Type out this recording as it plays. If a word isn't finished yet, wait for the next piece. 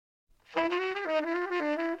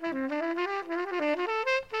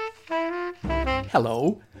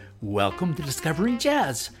Hello, welcome to Discovering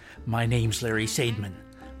Jazz. My name's Larry Seidman.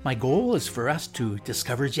 My goal is for us to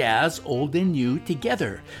discover jazz, old and new,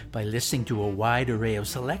 together by listening to a wide array of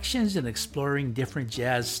selections and exploring different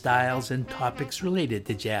jazz styles and topics related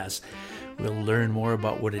to jazz. We'll learn more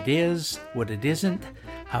about what it is, what it isn't,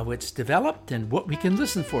 how it's developed, and what we can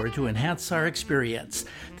listen for to enhance our experience.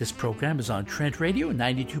 This program is on Trent Radio,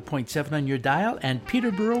 92.7 on your dial, and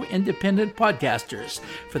Peterborough Independent Podcasters.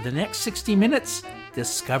 For the next 60 minutes,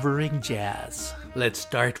 Discovering Jazz. Let's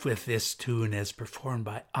start with this tune as performed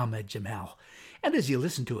by Ahmad Jamal. And as you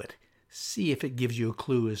listen to it, see if it gives you a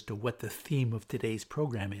clue as to what the theme of today's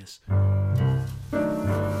program is.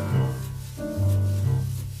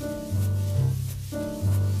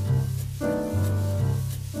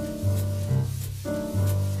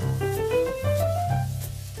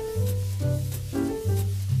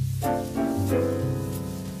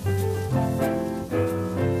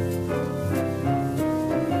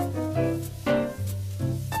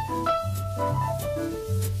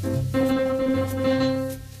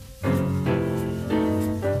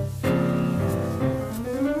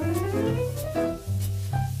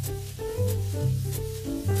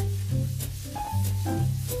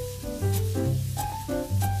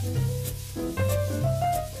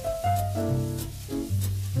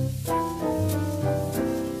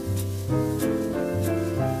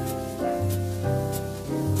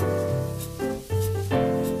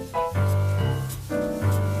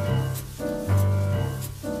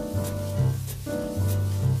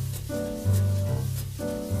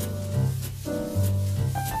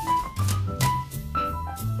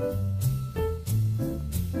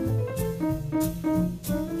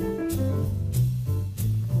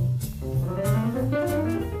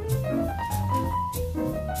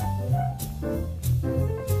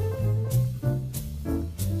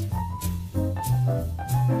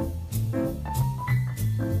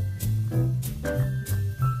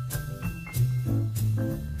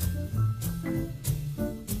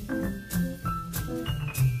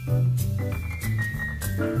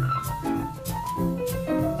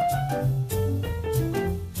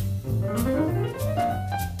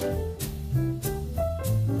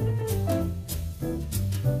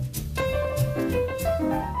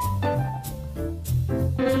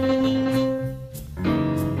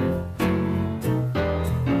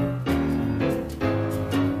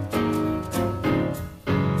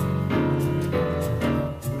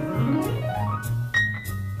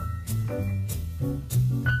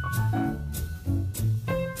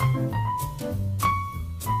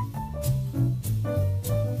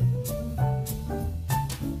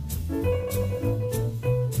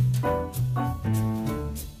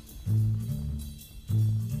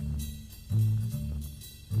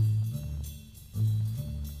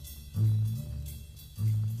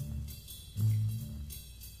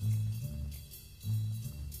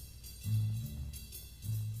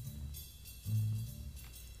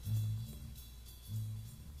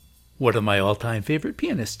 One of my all-time favorite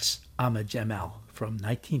pianists, Ahmad Jamal, from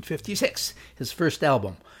 1956, his first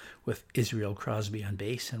album, with Israel Crosby on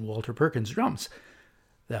bass and Walter Perkins drums.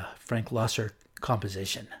 The Frank Loesser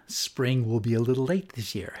composition, Spring Will Be a Little Late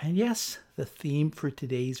This Year. And yes, the theme for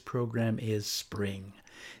today's program is spring.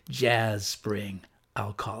 Jazz spring,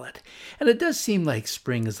 I'll call it. And it does seem like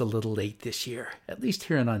spring is a little late this year, at least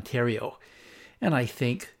here in Ontario, and I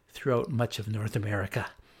think throughout much of North America.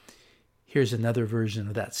 Here's another version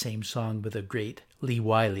of that same song with a great Lee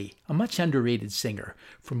Wiley, a much underrated singer,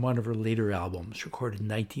 from one of her later albums, recorded in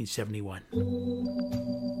 1971.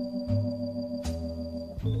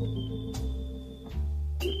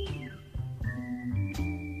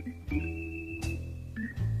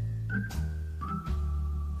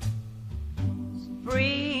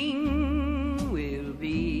 Spring will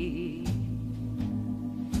be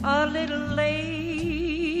a little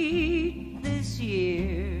late this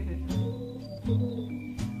year.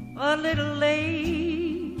 A little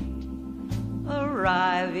late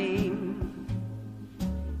arriving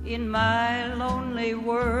in my lonely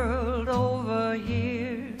world over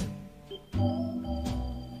here.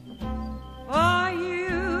 For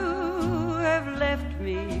you have left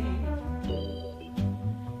me,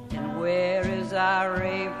 and where is our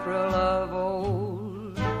April of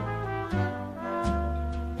old?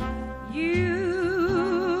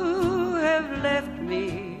 You have left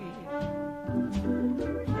me,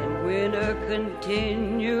 winter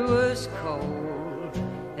continuous cold,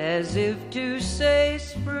 as if to say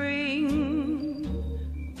spring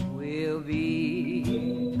will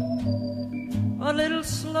be a little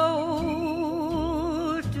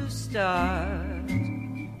slow to start,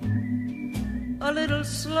 a little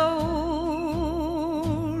slow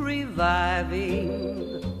reviving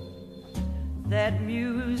that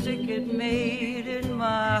music it made in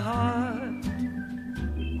my heart.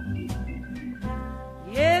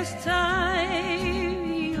 Yes,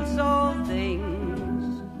 time heals all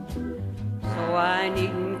things, so I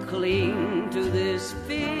needn't cling to this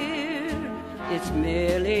fear. It's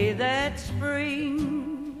merely that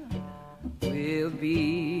spring will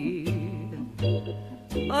be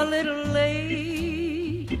a little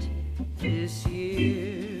late this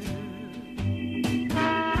year.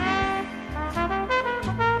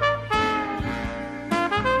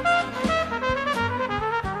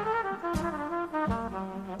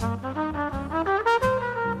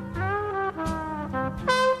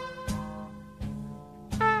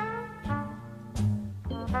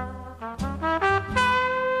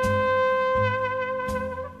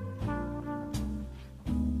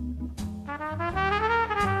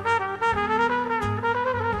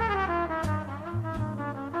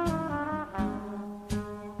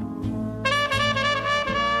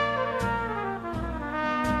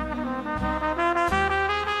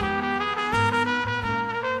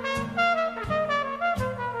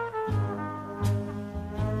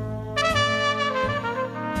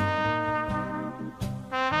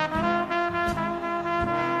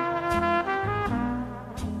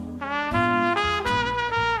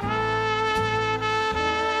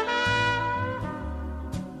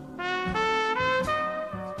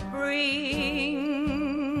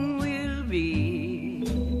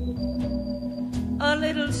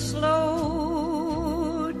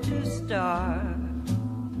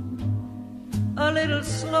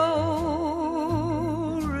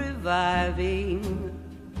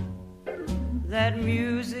 That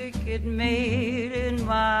music it made in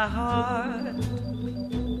my heart.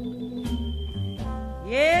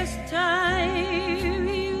 Yes, time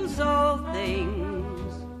heals all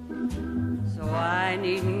things, so I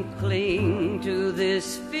needn't cling to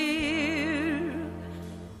this fear.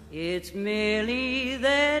 It's merely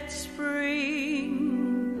that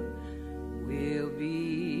spring will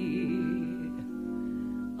be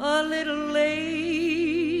a little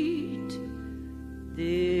late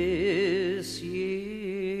this year.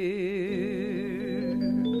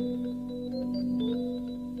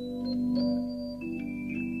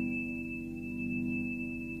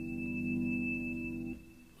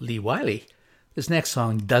 Lee Wiley. This next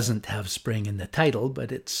song doesn't have spring in the title,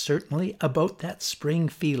 but it's certainly about that spring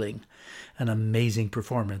feeling. An amazing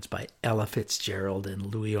performance by Ella Fitzgerald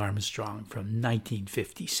and Louis Armstrong from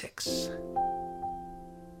 1956.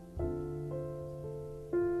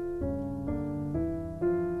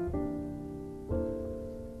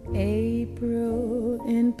 April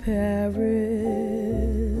in Paris,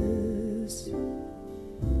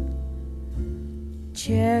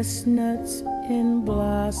 chestnuts in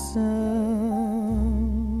blossom,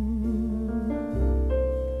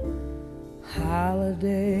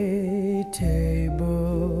 holiday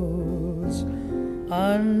tables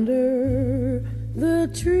under the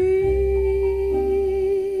trees.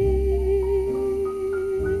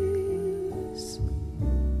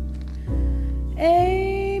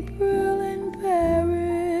 April in Paris,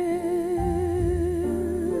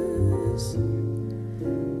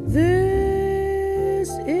 this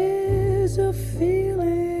is a feeling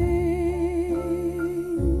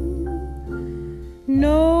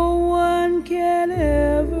no one can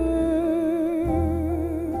ever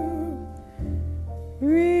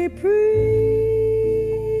reprise.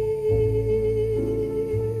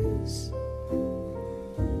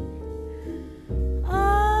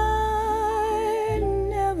 I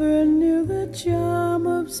never knew the charm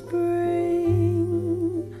of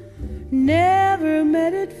spring, never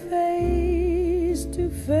met it face to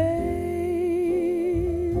face.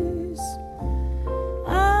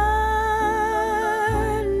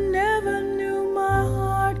 I never knew my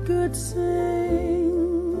heart could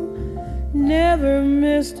sing, never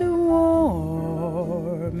missed a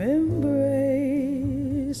warm embrace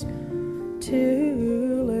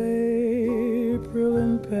till April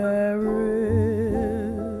in Paris.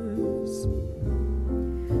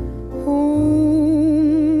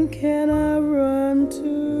 Whom can I run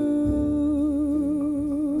to?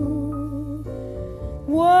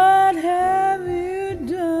 What have you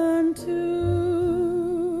done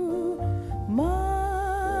to my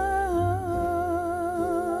heart?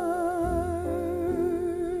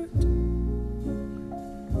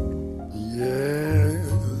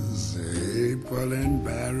 Yes, April in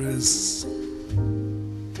Paris,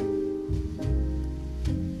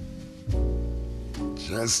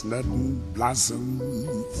 chestnut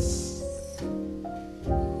blossoms,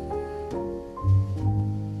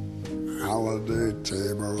 holiday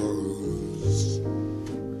tables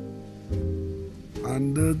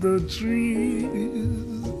under the trees.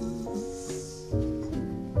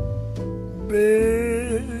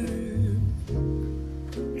 Babe,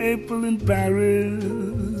 April in Paris.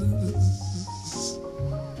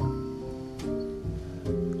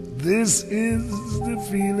 This is the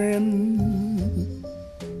feeling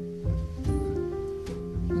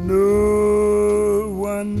no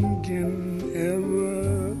one can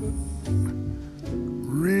ever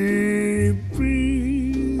reprise.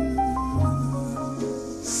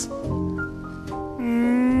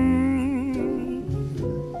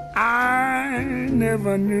 I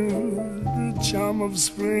never knew the charm of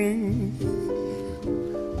spring,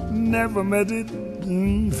 never met it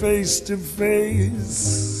face to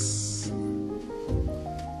face.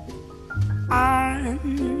 I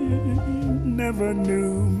never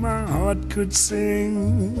knew my heart could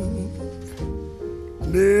sing,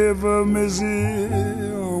 never miss a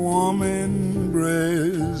warm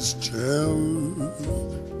embrace till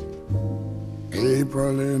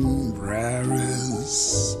April in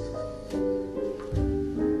Paris.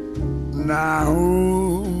 Now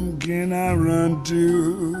whom can I run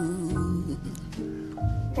to?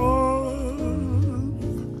 Oh,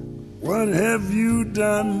 what have you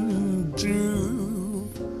done to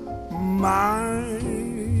my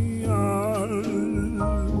heart?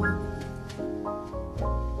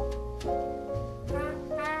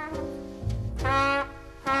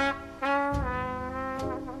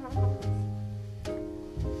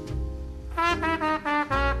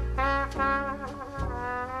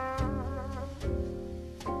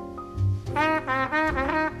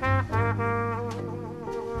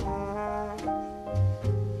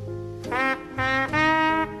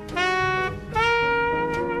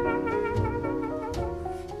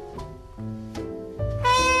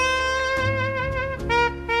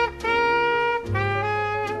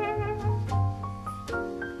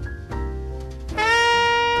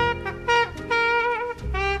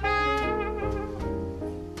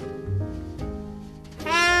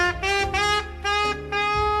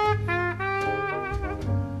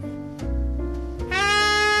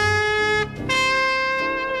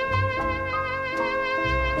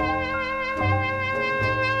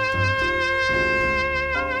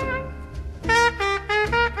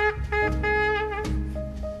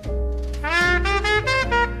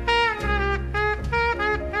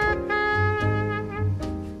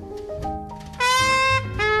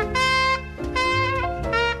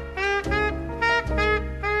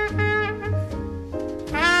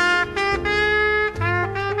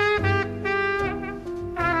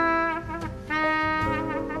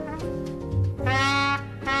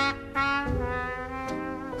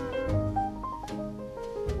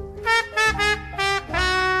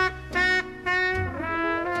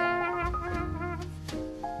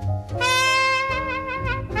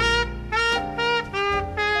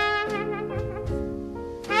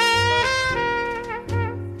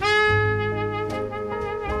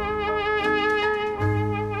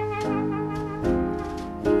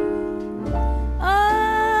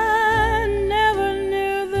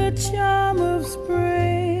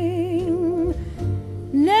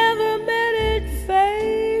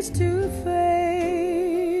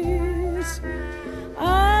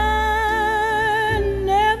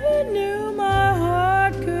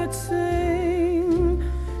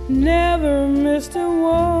 Never missed a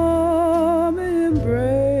warm embrace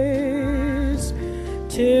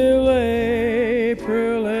till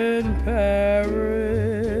April in Paris.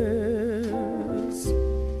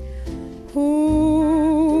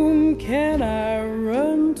 Whom can I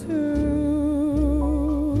run to?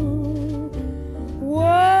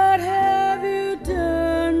 What have you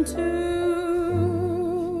done to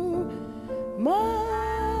my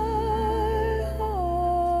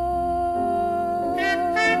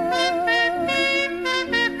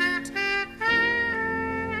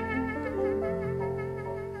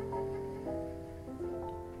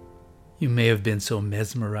You may have been so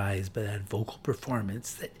mesmerized by that vocal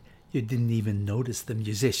performance that you didn't even notice the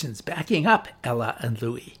musicians backing up Ella and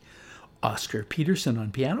Louie. Oscar Peterson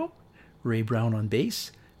on piano, Ray Brown on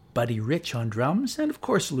bass, Buddy Rich on drums, and of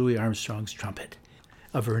course Louis Armstrong's trumpet.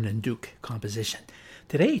 A Vernon Duke composition.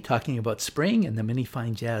 Today, talking about spring and the many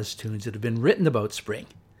fine jazz tunes that have been written about spring.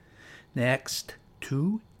 Next,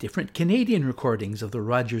 two different Canadian recordings of the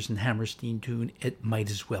Rodgers and Hammerstein tune, It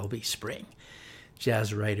Might As Well Be Spring.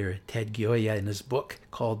 Jazz writer Ted Gioia, in his book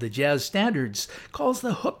called The Jazz Standards, calls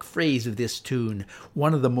the hook phrase of this tune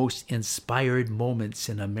one of the most inspired moments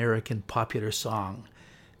in American popular song.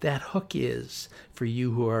 That hook is, for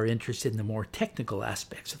you who are interested in the more technical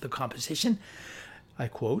aspects of the composition, I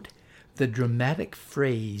quote, the dramatic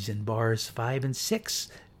phrase in bars 5 and 6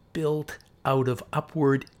 built out of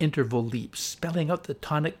upward interval leaps, spelling out the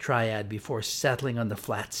tonic triad before settling on the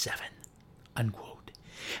flat 7, unquote.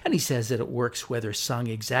 And he says that it works whether sung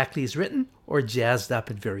exactly as written or jazzed up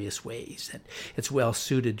in various ways, and it's well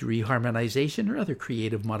suited to reharmonization or other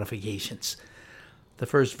creative modifications. The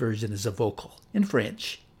first version is a vocal in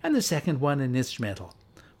French, and the second one an instrumental.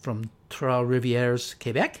 From Trois-Rivières,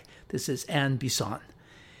 Quebec, this is Anne Bisson.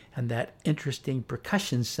 And that interesting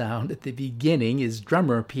percussion sound at the beginning is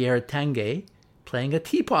drummer Pierre Tanguay playing a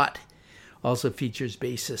teapot. Also features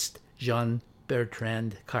bassist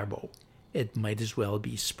Jean-Bertrand Carbeau. It might as well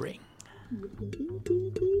be spring.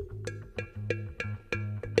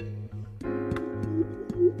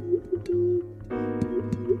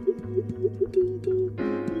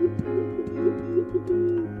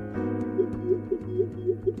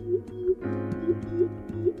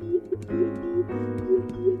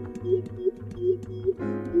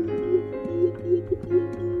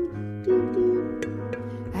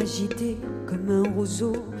 Agité comme un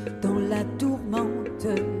roseau dans la tourmente,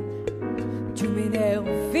 tu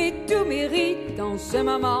m'énerves et tout mérite en ce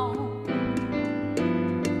moment.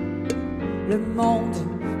 Le monde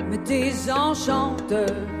me désenchante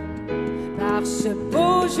par ce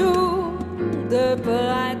beau jour de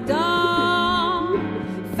printemps.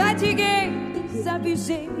 Fatigué,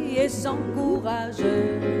 désabusé et sans courage,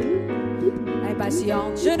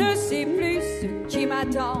 impatiente, je ne sais plus ce qui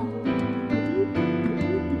m'attend.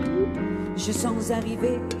 Je sens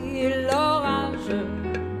arriver l'orage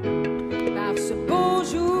par ce beau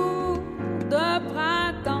jour de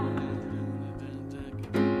printemps.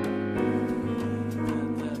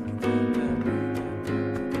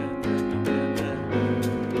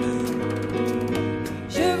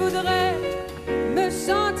 Je voudrais me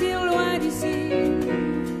sentir loin d'ici,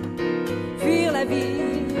 fuir la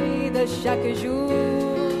vie de chaque jour,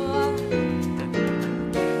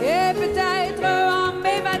 et peut-être en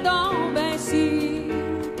m'évadant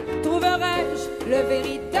trouverai-je le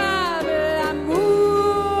véritable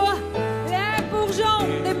amour, les bourgeons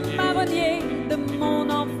des marronniers de mon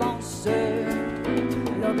enfance,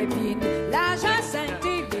 l'aubépine, la jacinthe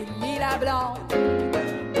et les lilas blancs.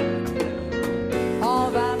 En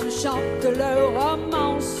vain me chantent leur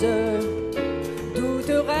romance,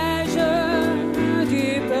 douterai-je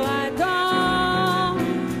du printemps?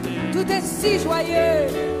 Tout est si joyeux,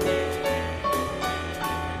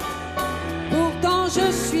 je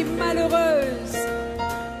suis malheureuse.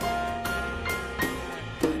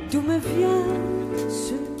 D'où me vient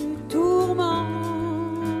ce tourment?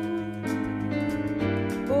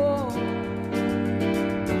 Oh,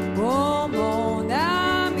 oh mon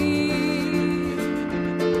ami,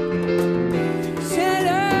 c'est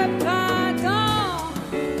le printemps.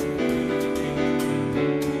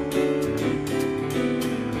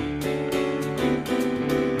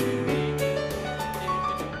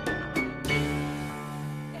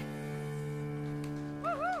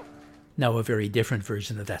 Now a very different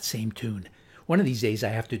version of that same tune. One of these days I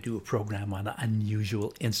have to do a program on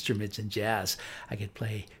unusual instruments in jazz. I could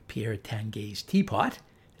play Pierre Tanguay's teapot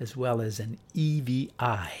as well as an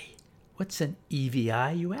EVI. What's an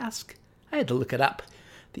EVI, you ask? I had to look it up.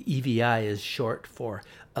 The EVI is short for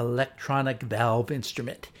Electronic Valve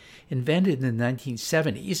Instrument. Invented in the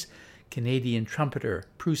 1970s, Canadian trumpeter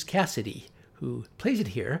Bruce Cassidy, who plays it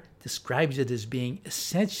here, describes it as being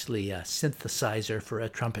essentially a synthesizer for a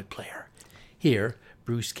trumpet player. Here,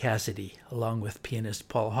 Bruce Cassidy, along with pianist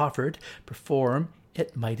Paul Hofford, perform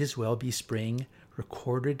It Might As Well Be Spring,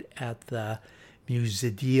 recorded at the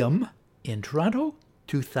Museidium in Toronto,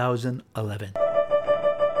 2011.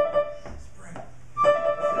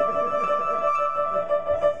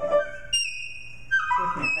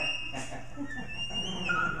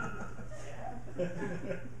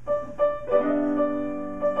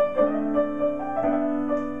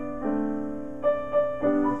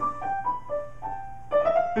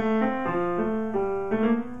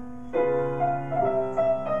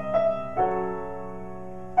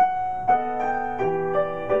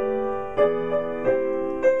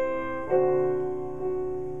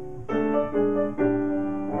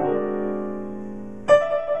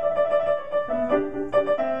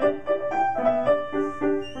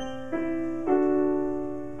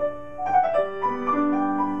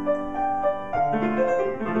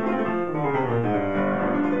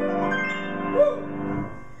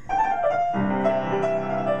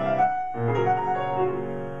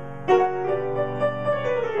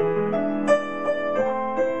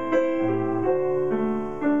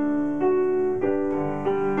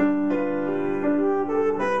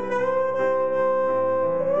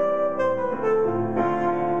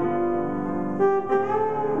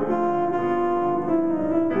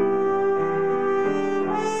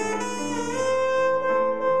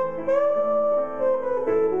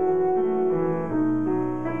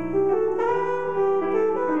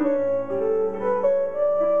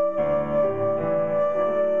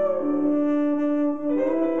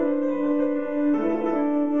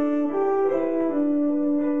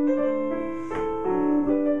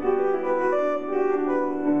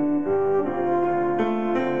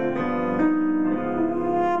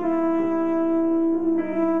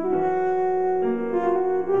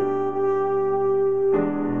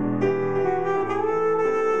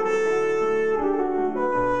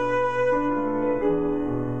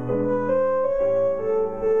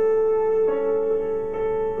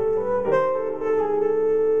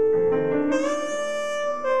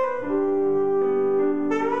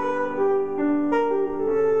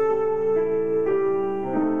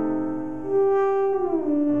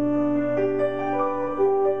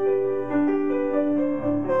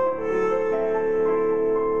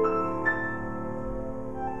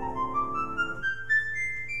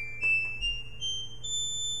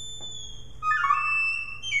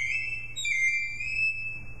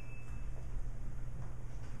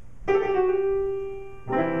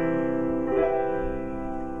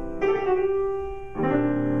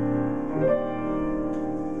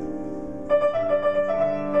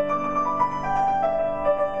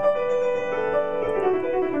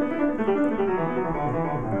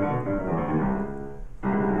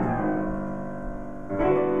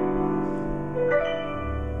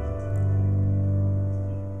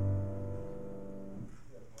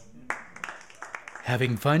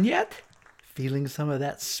 Having fun yet? Feeling some of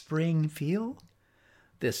that spring feel?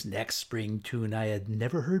 This next spring tune I had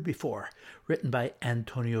never heard before, written by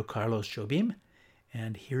Antonio Carlos Jobim,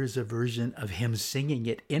 and here's a version of him singing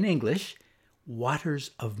it in English,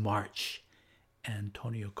 Waters of March.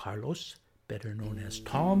 Antonio Carlos, better known as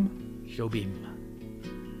Tom Jobim.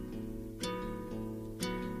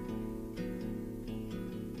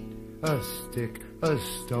 A stick, a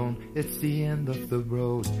stone, it's the end of the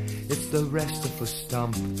road. It's the rest of a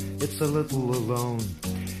stump, it's a little alone.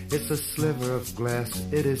 It's a sliver of glass,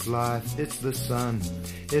 it is life, it's the sun.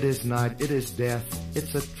 It is night, it is death,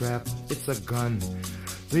 it's a trap, it's a gun.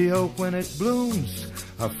 The oak when it blooms,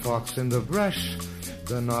 a fox in the brush.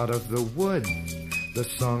 The nod of the wood, the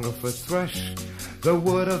song of a thrush. The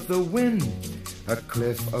wood of the wind, a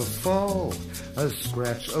cliff, a fall. A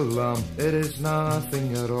scratch, a lump, it is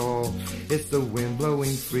nothing at all. It's the wind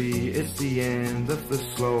blowing free, it's the end of the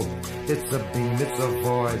slope. It's a beam, it's a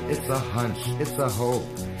void, it's a hunch, it's a hope.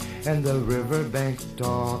 And the riverbank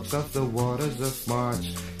talks of the waters of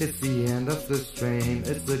March. It's the end of the strain,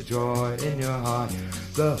 it's the joy in your heart.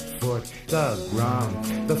 The foot, the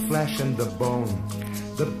ground, the flesh and the bone.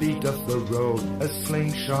 The beat of the road, a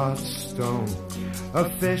slingshot stone. A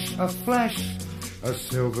fish, a flesh, a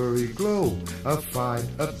silvery glow, a fight,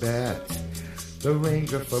 a bet, the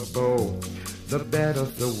range of a bow, the bed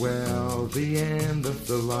of the well, the end of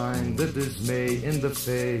the line, the dismay in the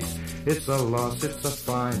face. It's a loss, it's a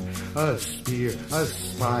find, a spear, a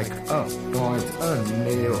spike, a point, a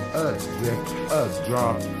nail, a drip, a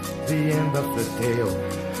drop, the end of the tale.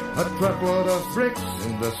 A truckload of bricks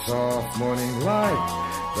in the soft morning light,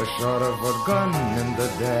 the shot of a gun in the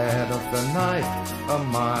dead of the night. A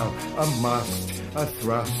mile, a must, a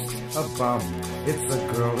thrust, a bump. It's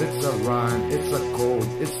a girl, it's a rhyme, it's a cold,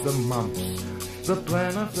 it's the mumps. The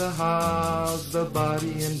plan of the house, the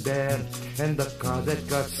body in bed, and the car that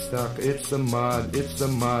got stuck. It's the mud, it's the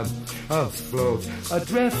mud. A float,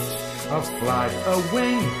 adrift, a flight, a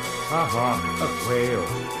wing, a hawk, a quail.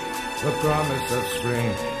 The promise of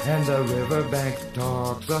spring, and the riverbank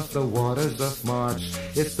talks of the waters of March.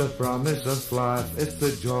 It's the promise of life, it's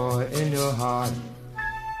the joy in your heart.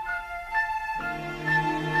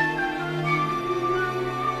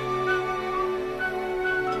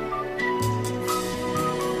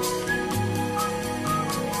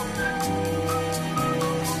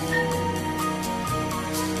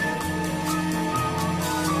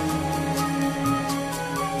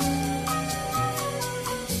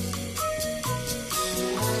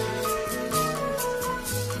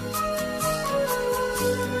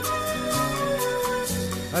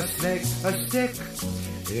 A snake, a stick,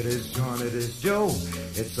 it is John, it is Joe.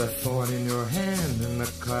 It's a thorn in your hand and a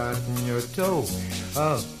cut in your toe.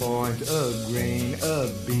 A point, a grain, a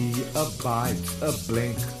bee, a bite, a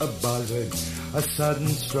blink, a buzzard, a sudden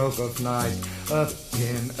stroke of night. A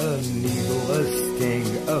pin, a needle, a sting,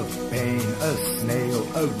 a pain, a snail,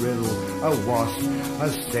 a riddle, a wasp, a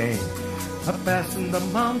stain. A pass in the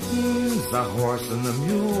mountains, a horse and a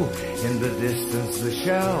mule. In the distance the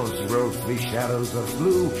shells, rovely shadows of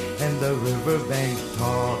blue. And the riverbank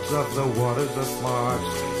talks of the waters of March.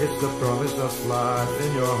 It's the promise of life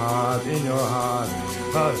in your heart, in your heart.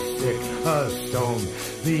 A stick, a stone,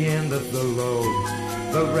 the end of the load.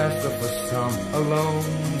 The rest of a stump, a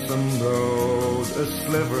lonesome road. A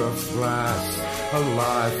sliver of glass, a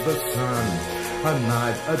life, the sun. A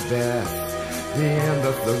night, a death. The end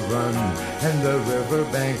of the run, and the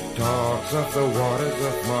riverbank talks of the waters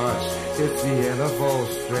of March. It's the end of all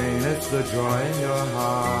strain, it's the joy in your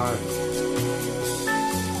heart.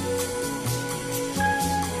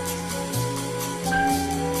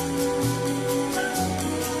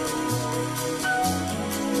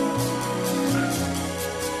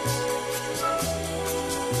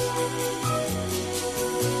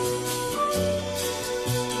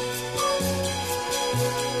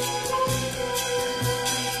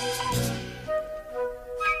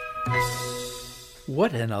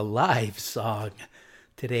 What an alive song.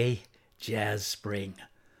 Today, Jazz Spring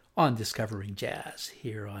on Discovering Jazz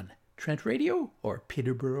here on Trent Radio or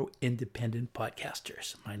Peterborough Independent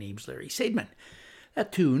Podcasters. My name's Larry Seidman.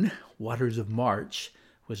 That tune, Waters of March,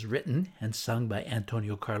 was written and sung by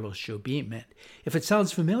Antonio Carlos Jobim. And if it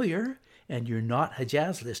sounds familiar and you're not a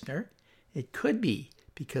jazz listener, it could be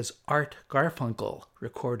because Art Garfunkel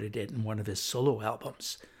recorded it in one of his solo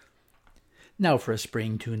albums. Now for a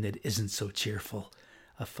spring tune that isn't so cheerful.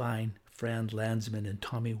 A fine Fran Landsman and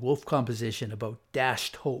Tommy Wolfe composition about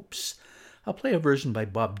dashed hopes. I'll play a version by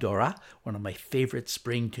Bob Dora, one of my favorite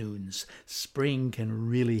spring tunes. Spring can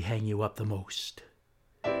really hang you up the most.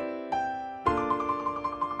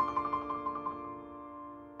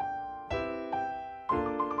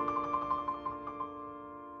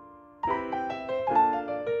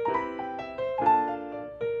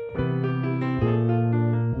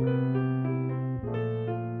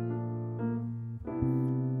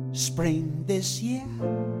 spring this year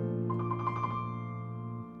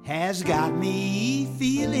has got me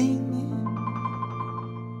feeling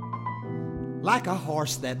like a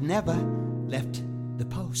horse that never left the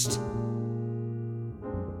post.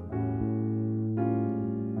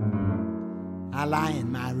 I lie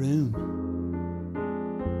in my room,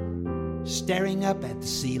 staring up at the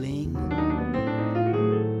ceiling.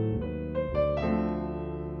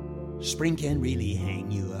 Spring can really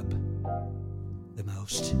hang you up the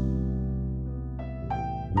most.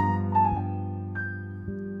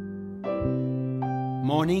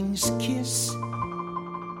 Morning's kiss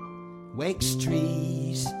wakes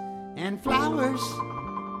trees and flowers,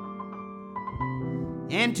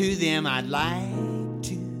 and to them I'd like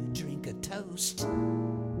to drink a toast.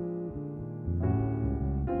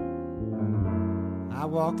 I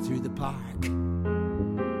walk through the park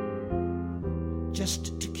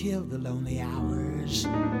just to kill the lonely hours.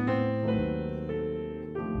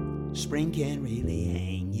 Spring can really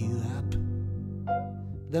hang you up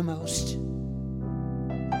the most.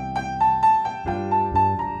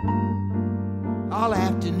 All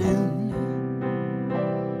afternoon,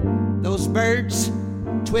 those birds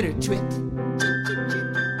twitter twit.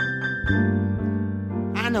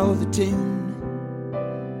 I know the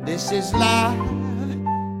tune. This is love,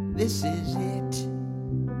 this is it.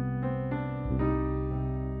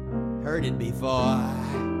 Heard it before,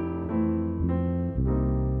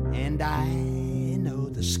 and I know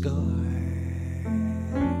the score.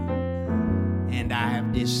 And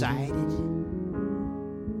I've decided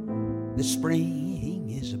the spring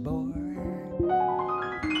is aboard.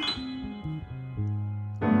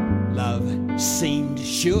 Love seemed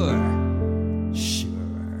sure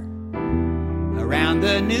around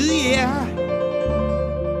the new year.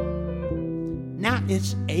 Now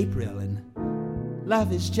it's April and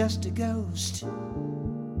love is just a ghost.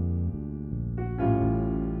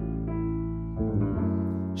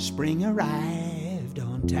 Spring arrived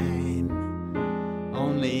on time.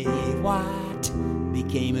 Only what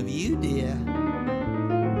became of you, dear?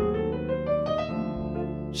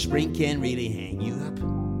 Spring can really hang you up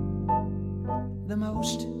the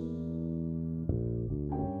most.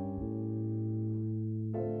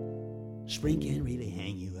 Spring can really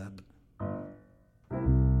hang you up.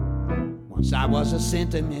 Once I was a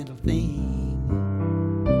sentimental thing.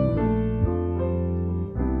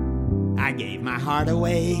 I gave my heart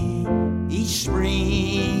away each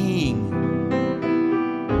spring.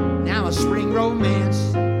 Now a spring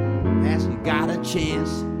romance hasn't got a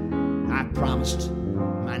chance. I promised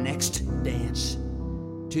my next dance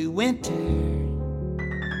to winter.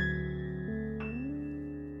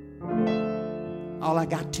 All I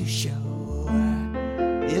got to show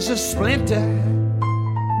is a splinter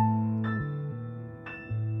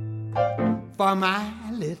for my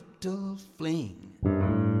little fling.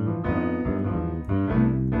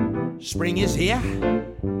 Spring is here,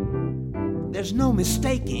 there's no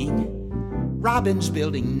mistaking. Robins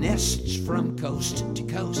building nests from coast to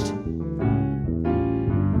coast.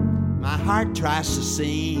 My heart tries to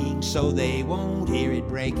sing so they won't hear it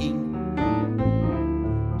breaking.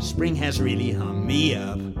 Spring has really hung me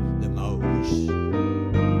up the most.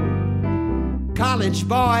 College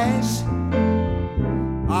boys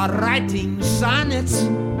are writing sonnets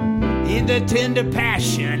in the tender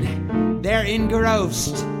passion they're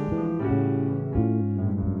engrossed.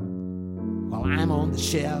 While I'm on the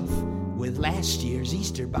shelf with last year's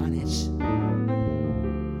Easter bonnets,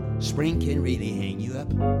 spring can really hang you up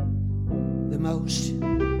the most.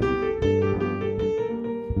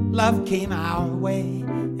 Love came our way,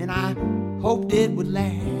 and I hoped it would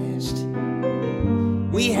last.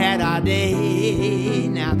 We had our day,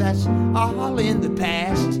 now that's all in the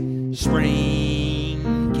past.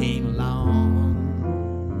 Spring came along,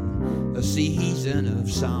 a season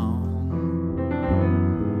of song,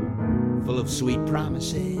 full of sweet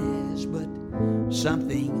promises, but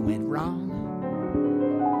something went wrong.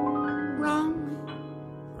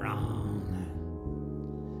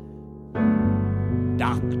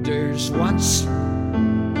 Doctors once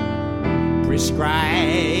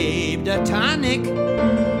prescribed a tonic,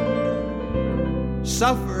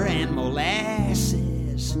 sulfur and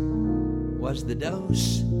molasses was the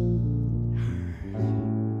dose.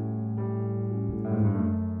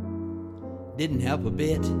 Didn't help a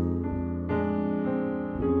bit.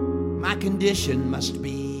 My condition must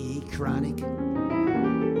be chronic.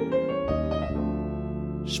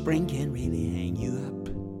 Spring can really hang you up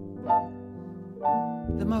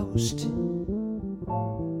the most.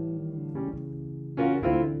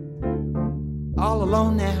 All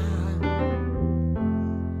alone now,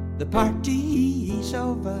 the party's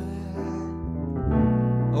over.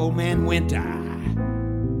 Old man Winter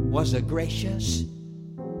was a gracious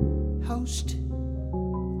host.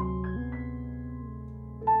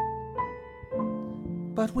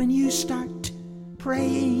 But when you start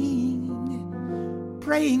praying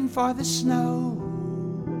for the snow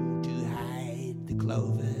to hide the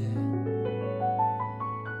clover,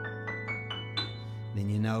 then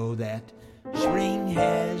you know that spring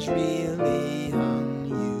has really hung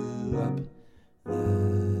you up the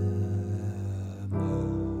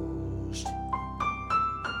most.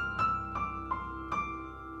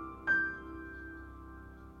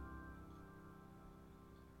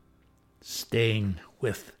 Staying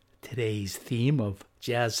with today's theme of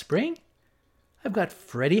Jazz Spring, I've got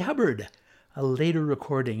Freddie Hubbard, a later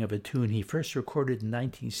recording of a tune he first recorded in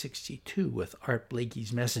 1962 with Art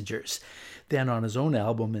Blakey's Messengers. Then on his own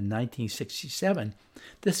album in 1967,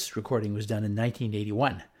 this recording was done in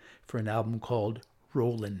 1981 for an album called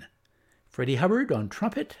Rollin'. Freddie Hubbard on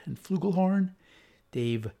trumpet and flugelhorn,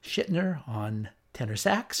 Dave Schittner on tenor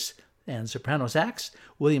sax and soprano sax,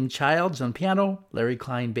 William Childs on piano, Larry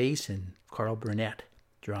Klein bass, and Carl Burnett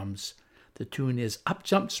drums. The tune is Up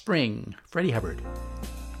Jump Spring, Freddie Hubbard.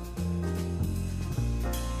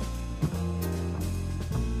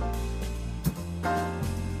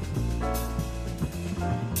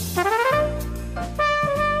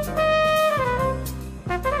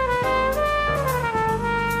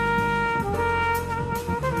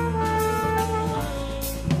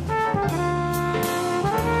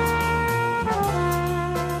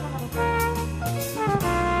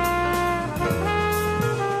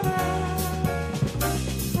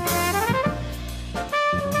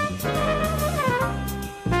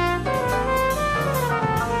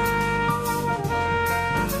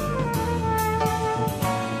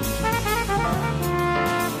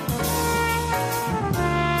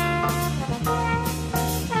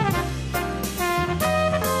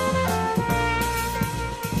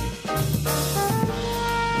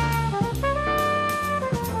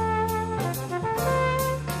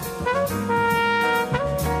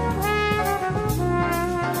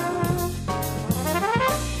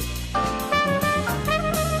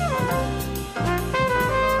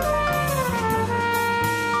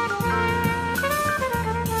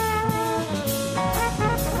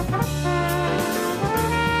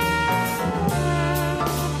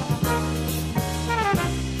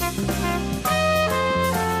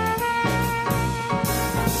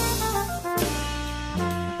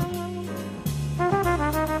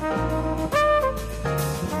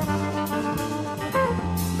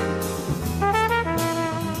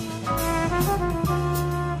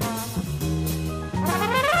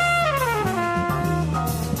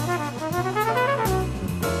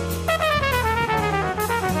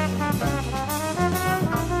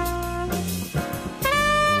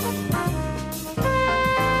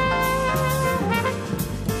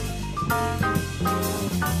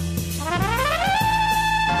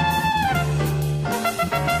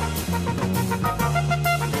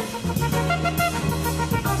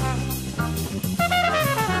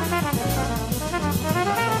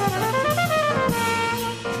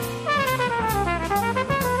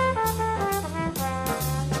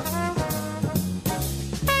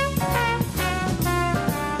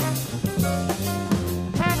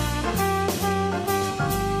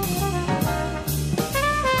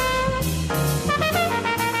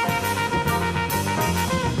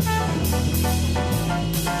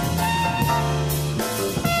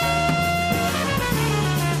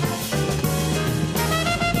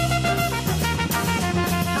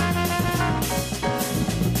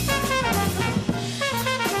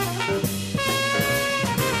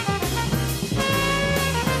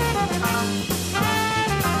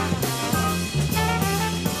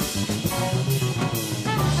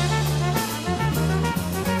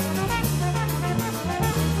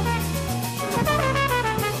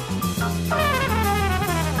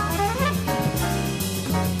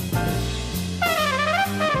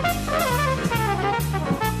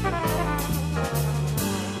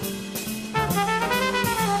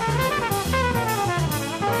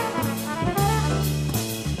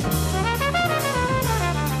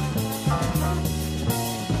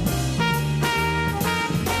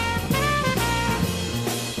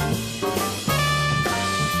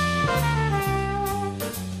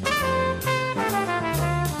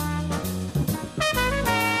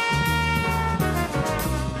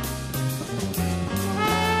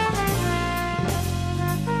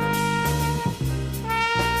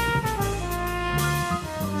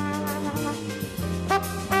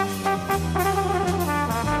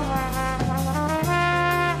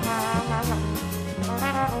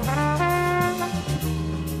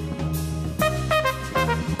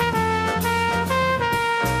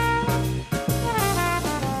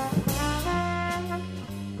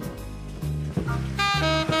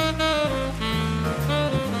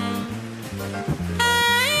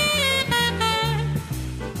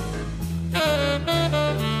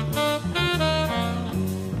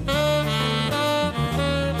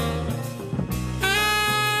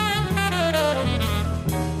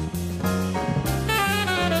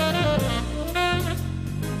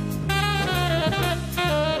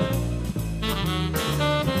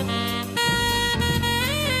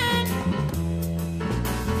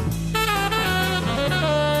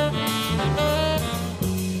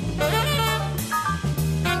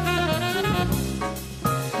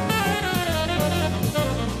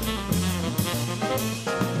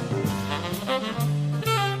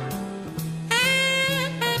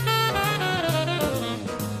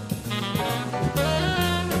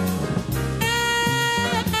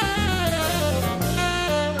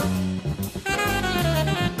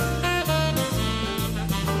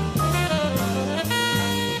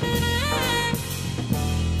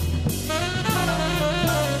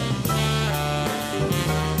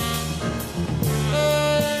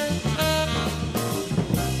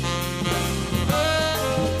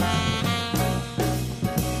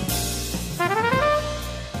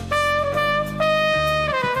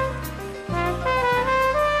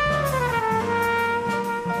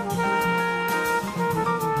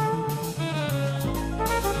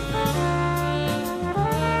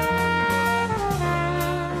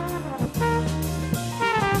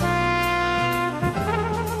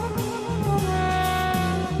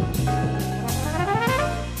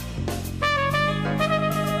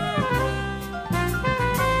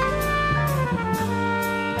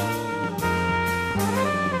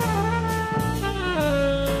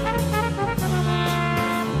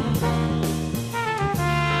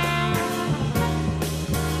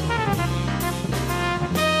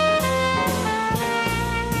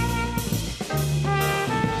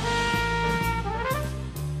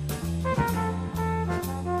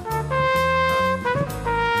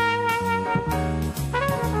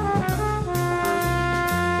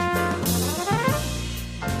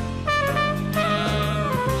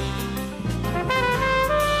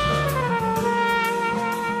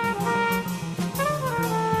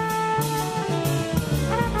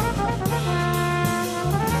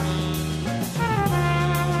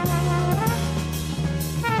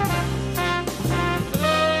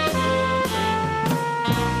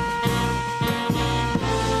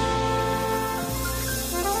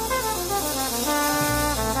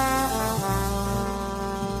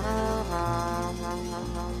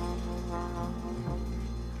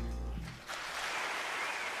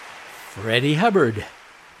 Freddie Hubbard.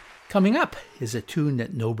 Coming up is a tune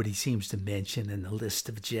that nobody seems to mention in the list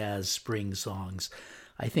of jazz spring songs.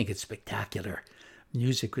 I think it's spectacular.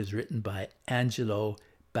 Music was written by Angelo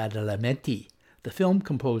Badalamenti, the film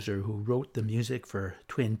composer who wrote the music for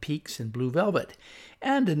Twin Peaks and Blue Velvet,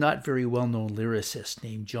 and a not very well-known lyricist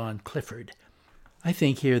named John Clifford. I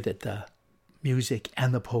think here that the music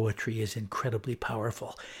and the poetry is incredibly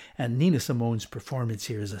powerful, and Nina Simone's performance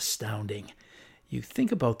here is astounding. You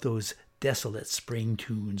think about those desolate spring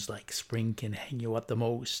tunes like Spring Can Hang You Up the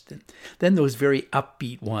Most, and then those very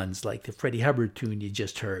upbeat ones like the Freddie Hubbard tune you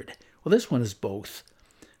just heard. Well, this one is both.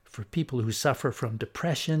 For people who suffer from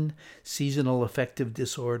depression, seasonal affective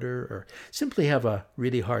disorder, or simply have a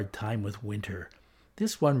really hard time with winter,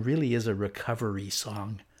 this one really is a recovery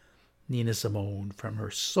song. Nina Simone from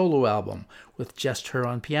her solo album with just her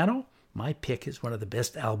on piano. My pick is one of the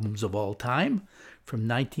best albums of all time. From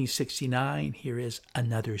 1969, here is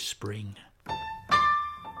Another Spring.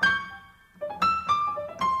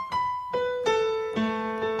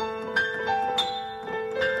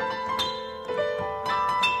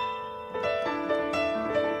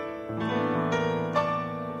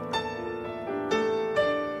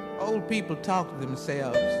 Old people talk to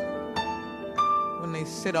themselves when they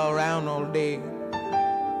sit around all day.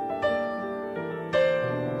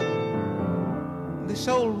 This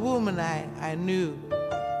old woman I knew,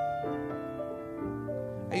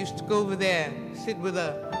 I used to go over there and sit with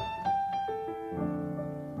her.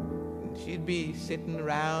 And she'd be sitting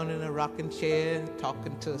around in a rocking chair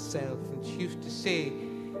talking to herself. And she used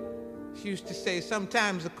to say,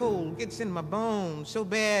 sometimes the cold gets in my bones so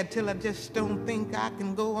bad till I just don't think I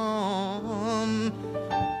can go on.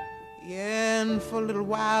 Yeah, and for a little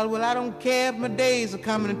while, well, I don't care if my days are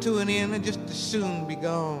coming to an end, I'd just as soon be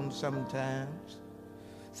gone sometimes.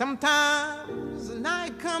 Sometimes the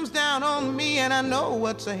night comes down on me and I know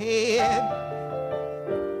what's ahead.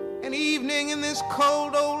 An evening in this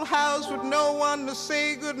cold old house with no one to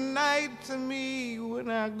say goodnight to me when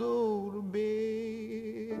I go to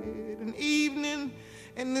bed. An evening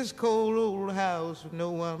in this cold old house with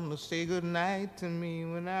no one to say goodnight to me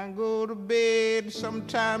when I go to bed.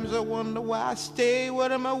 Sometimes I wonder why I stay.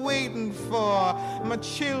 What am I waiting for? My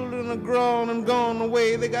children are grown and gone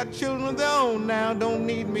away. They got children of their own now, don't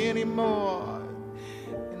need me anymore.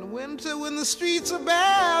 In the winter when the streets are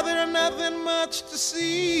bare, there are nothing much to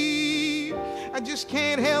see. I just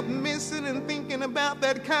can't help missing and thinking about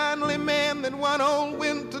that kindly man that one old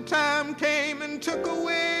winter time came and took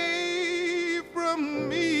away from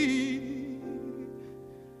me.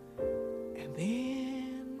 And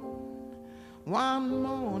then one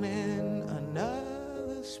morning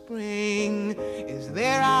another spring is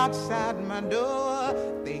there outside my door.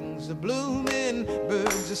 Things are blooming,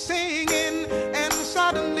 birds are singing, and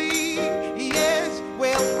suddenly, yes,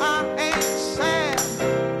 well, I ain't sad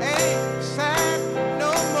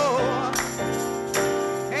no more.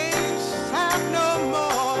 Ain't sad no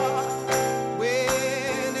more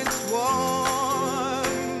when it's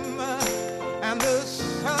warm and the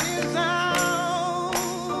sun is out.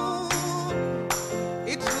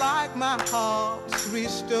 It's like my heart's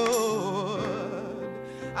restored.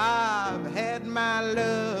 I've had my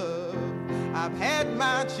love, I've had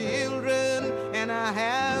my children, and I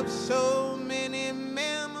have so many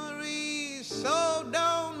memories. So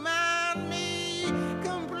don't mind me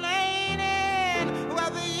complaining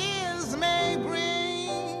what the years may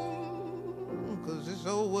bring, 'cause this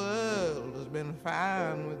old world has been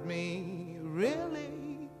fine with me,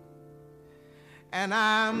 really. And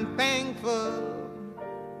I'm thankful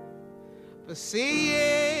for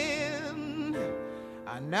seeing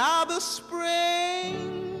another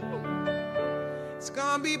spring. It's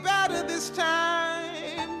gonna be better this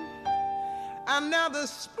time. Another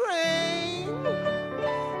spring.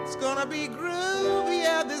 It's gonna be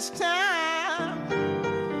groovier this time.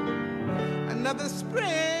 Another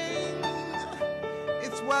spring.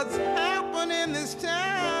 It's what's happening this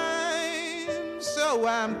time. So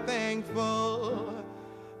I'm thankful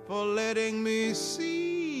for letting me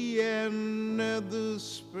see another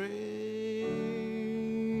spring.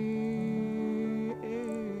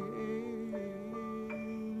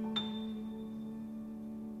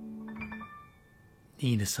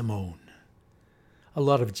 Nina Simone. A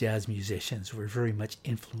lot of jazz musicians were very much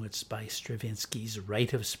influenced by Stravinsky's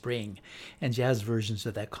Rite of Spring, and jazz versions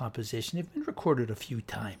of that composition have been recorded a few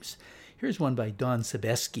times. Here's one by Don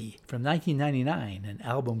Sebesky from 1999, an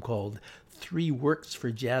album called 3 Works for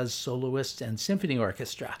Jazz Soloists and Symphony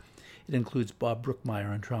Orchestra. It includes Bob Brookmeyer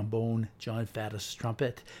on trombone, John Faddis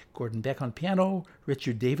trumpet, Gordon Beck on piano,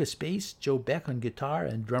 Richard Davis bass, Joe Beck on guitar,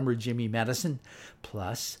 and drummer Jimmy Madison,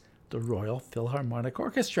 plus the Royal Philharmonic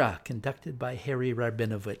Orchestra, conducted by Harry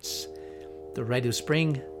Rabinowitz. The Rite of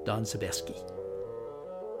Spring, Don Zabesky.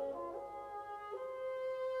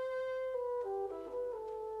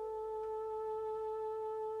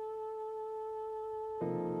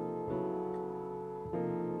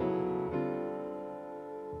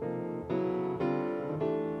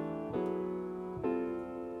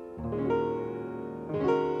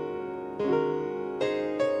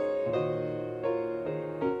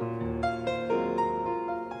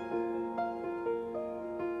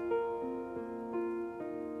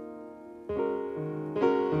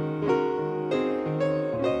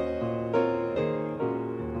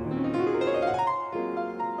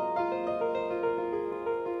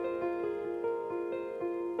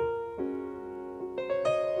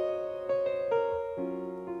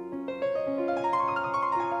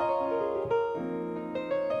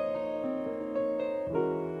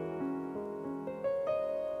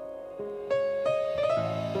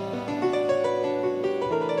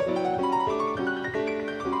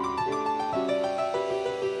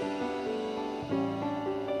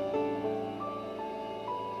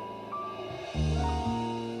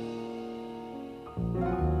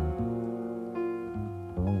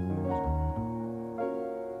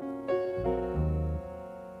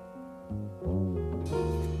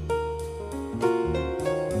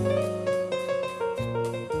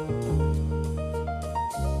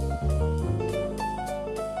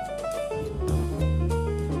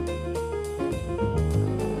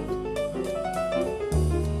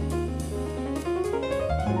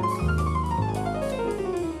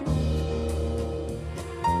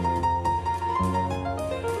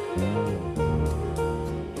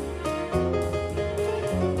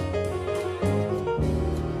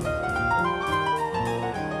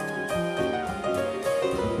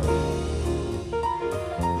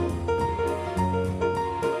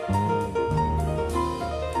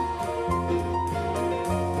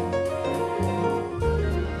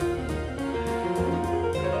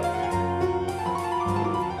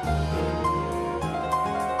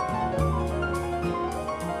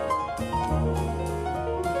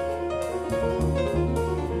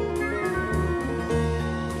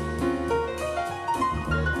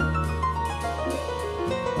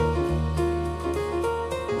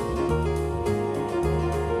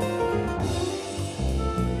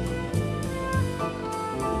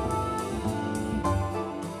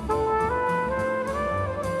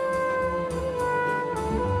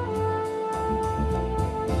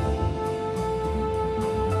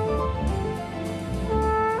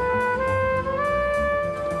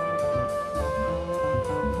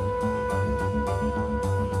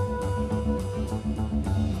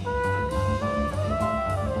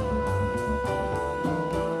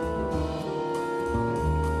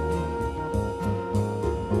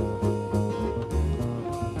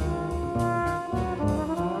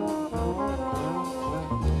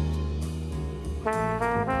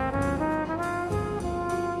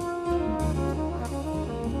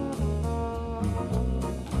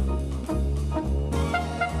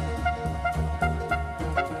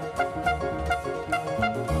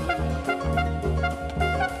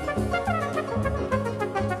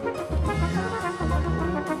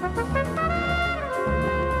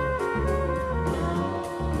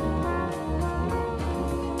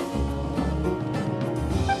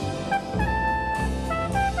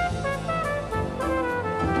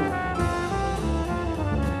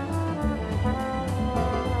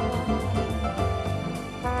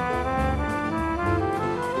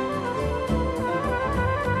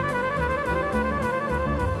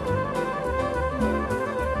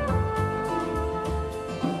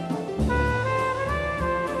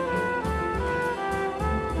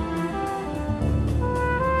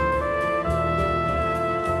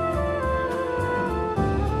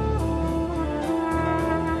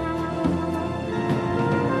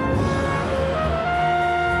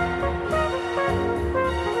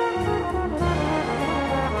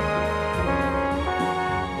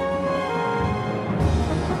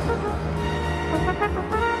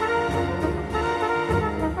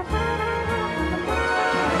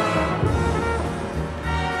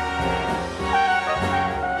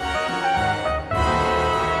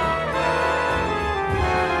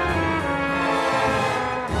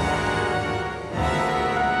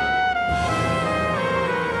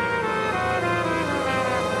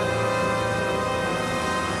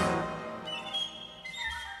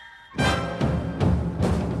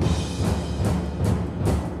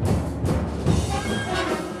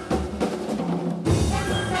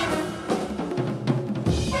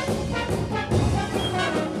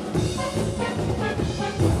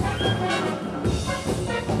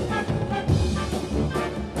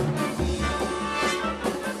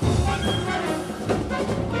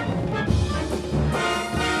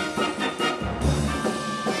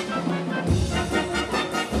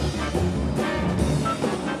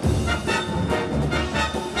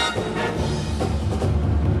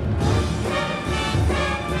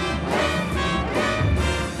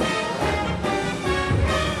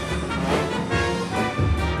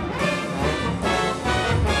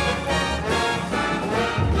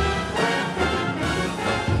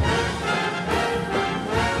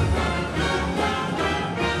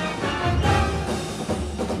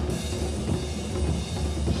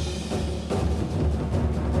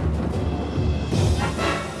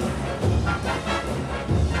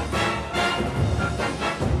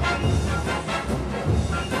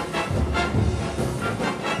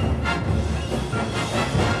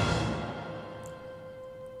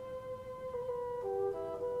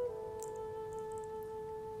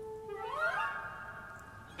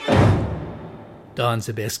 Don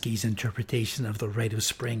Zabisky's interpretation of The Rite of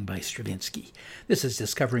Spring by Stravinsky. This is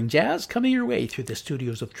Discovering Jazz, coming your way through the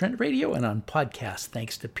studios of Trent Radio and on podcast,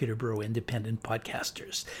 thanks to Peterborough Independent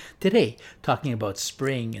Podcasters. Today, talking about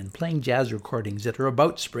spring and playing jazz recordings that are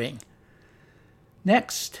about spring.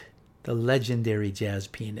 Next, the legendary jazz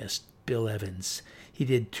pianist Bill Evans. He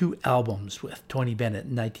did 2 albums with Tony Bennett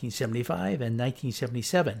in 1975 and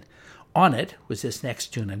 1977. On it was this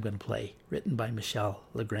next tune I'm going to play, written by Michel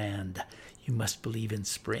Legrand, You Must Believe in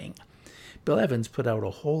Spring. Bill Evans put out a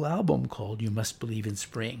whole album called You Must Believe in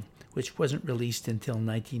Spring, which wasn't released until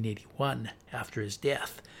 1981, after his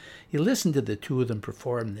death. You listen to the two of them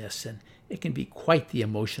perform this, and it can be quite the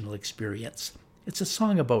emotional experience. It's a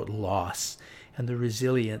song about loss and the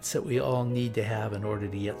resilience that we all need to have in order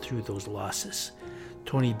to get through those losses.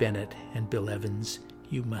 Tony Bennett and Bill Evans,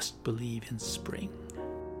 You Must Believe in Spring.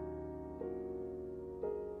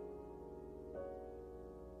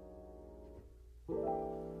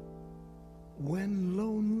 When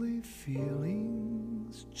lonely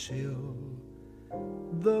feelings chill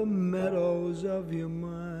the meadows of your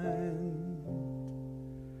mind,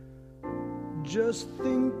 just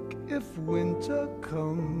think if winter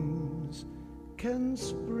comes, can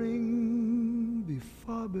spring be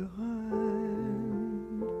far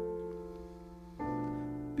behind?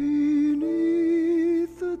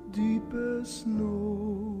 Beneath the deeper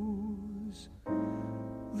snows,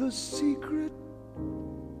 the secret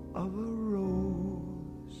of a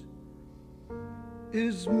rose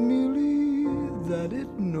is merely that it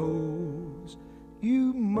knows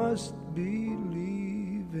you must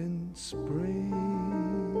believe in spring.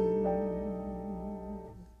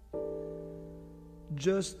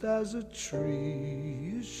 Just as a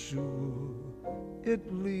tree is sure its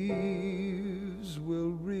leaves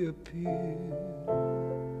will reappear,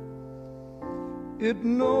 it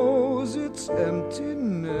knows its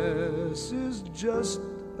emptiness is just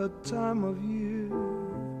a time of year.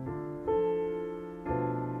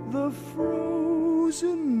 The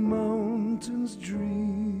frozen mountains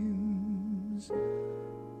dreams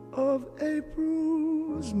of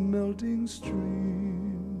April's melting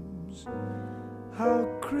streams. How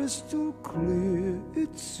crystal clear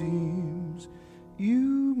it seems,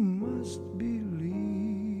 you must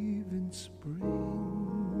believe in spring.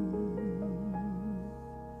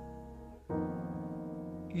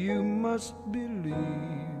 You must believe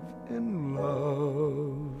in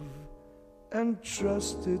love and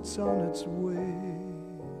trust it's on its way.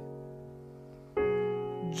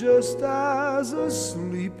 Just as a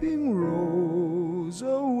sleeping rose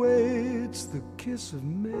awaits the kiss of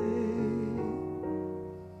May,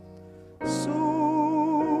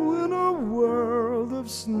 so in a world of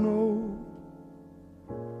snow,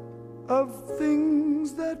 of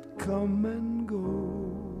things that come and go,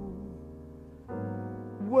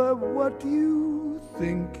 where what you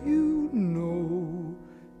think you know,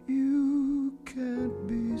 you can't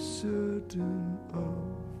be certain of,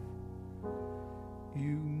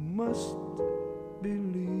 you must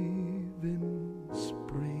believe in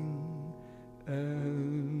spring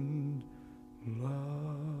and love.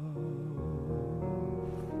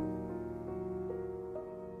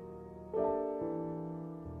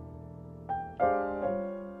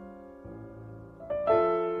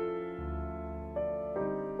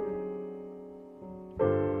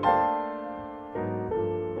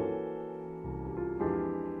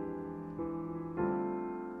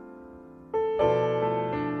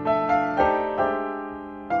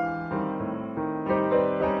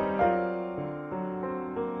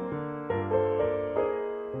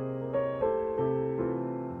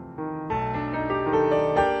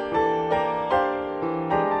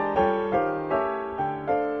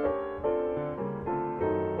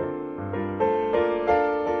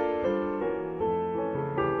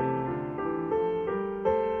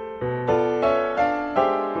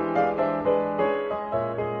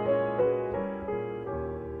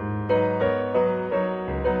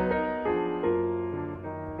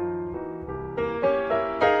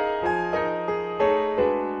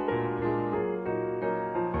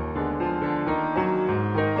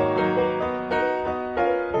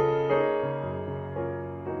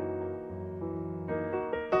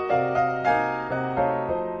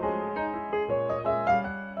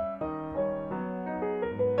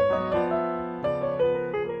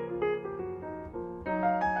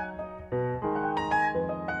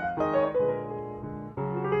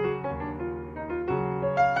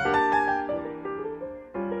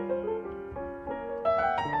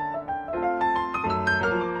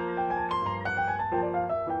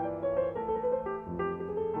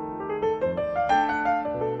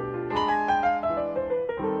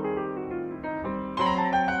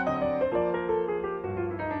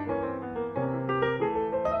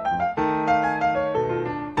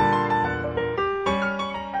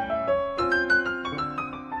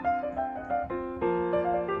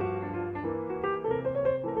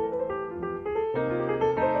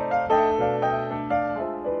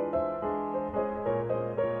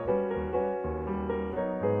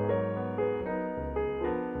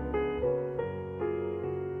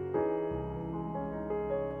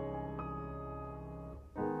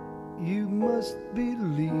 You must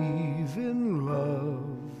believe in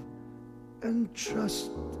love and trust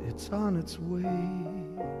it's on its way.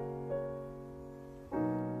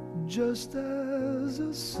 Just as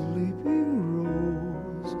a sleeping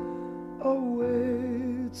rose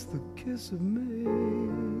awaits the kiss of May,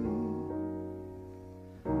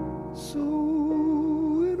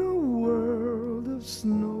 so in a world of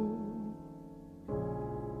snow,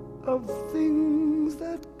 of things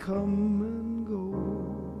that come and go,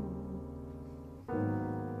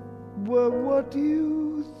 well, what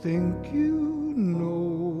you think you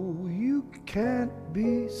know, you can't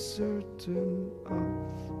be certain of.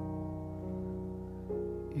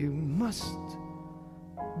 You must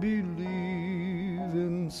believe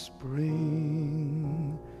in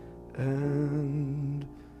spring and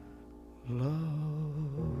love.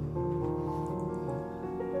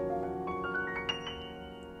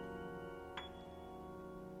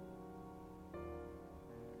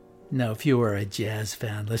 Now, if you are a jazz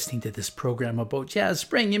fan listening to this program about Jazz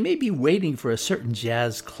Spring, you may be waiting for a certain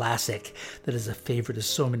jazz classic that is a favorite of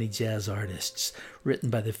so many jazz artists, written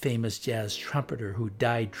by the famous jazz trumpeter who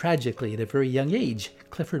died tragically at a very young age,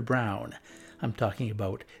 Clifford Brown. I'm talking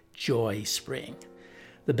about Joy Spring.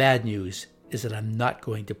 The bad news is that I'm not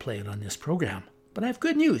going to play it on this program, but I have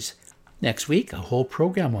good news. Next week, a whole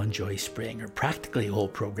program on Joy Spring, or practically a whole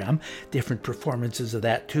program, different performances of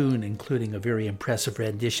that tune, including a very impressive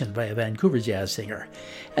rendition by a Vancouver jazz singer.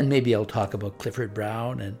 And maybe I'll talk about Clifford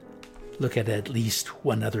Brown and look at least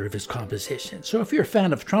one other of his compositions. So if you're a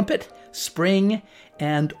fan of trumpet, spring,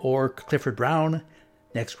 and or Clifford Brown,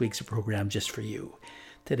 next week's a program just for you.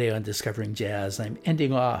 Today on Discovering Jazz, I'm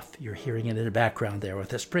ending off, you're hearing it in the background there,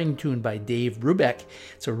 with a spring tune by Dave Brubeck.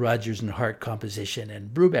 It's a Rodgers and Hart composition,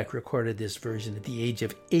 and Brubeck recorded this version at the age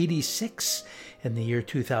of 86 in the year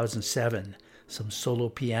 2007. Some solo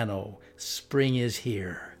piano, Spring is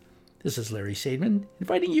Here. This is Larry Sadman,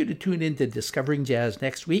 inviting you to tune in to Discovering Jazz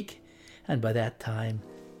next week, and by that time,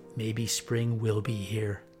 maybe spring will be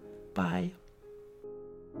here. Bye.